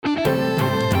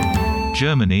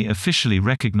Germany officially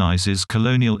recognizes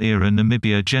colonial-era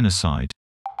Namibia genocide.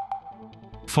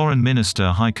 Foreign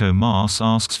Minister Heiko Maas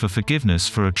asks for forgiveness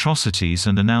for atrocities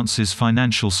and announces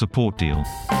financial support deal.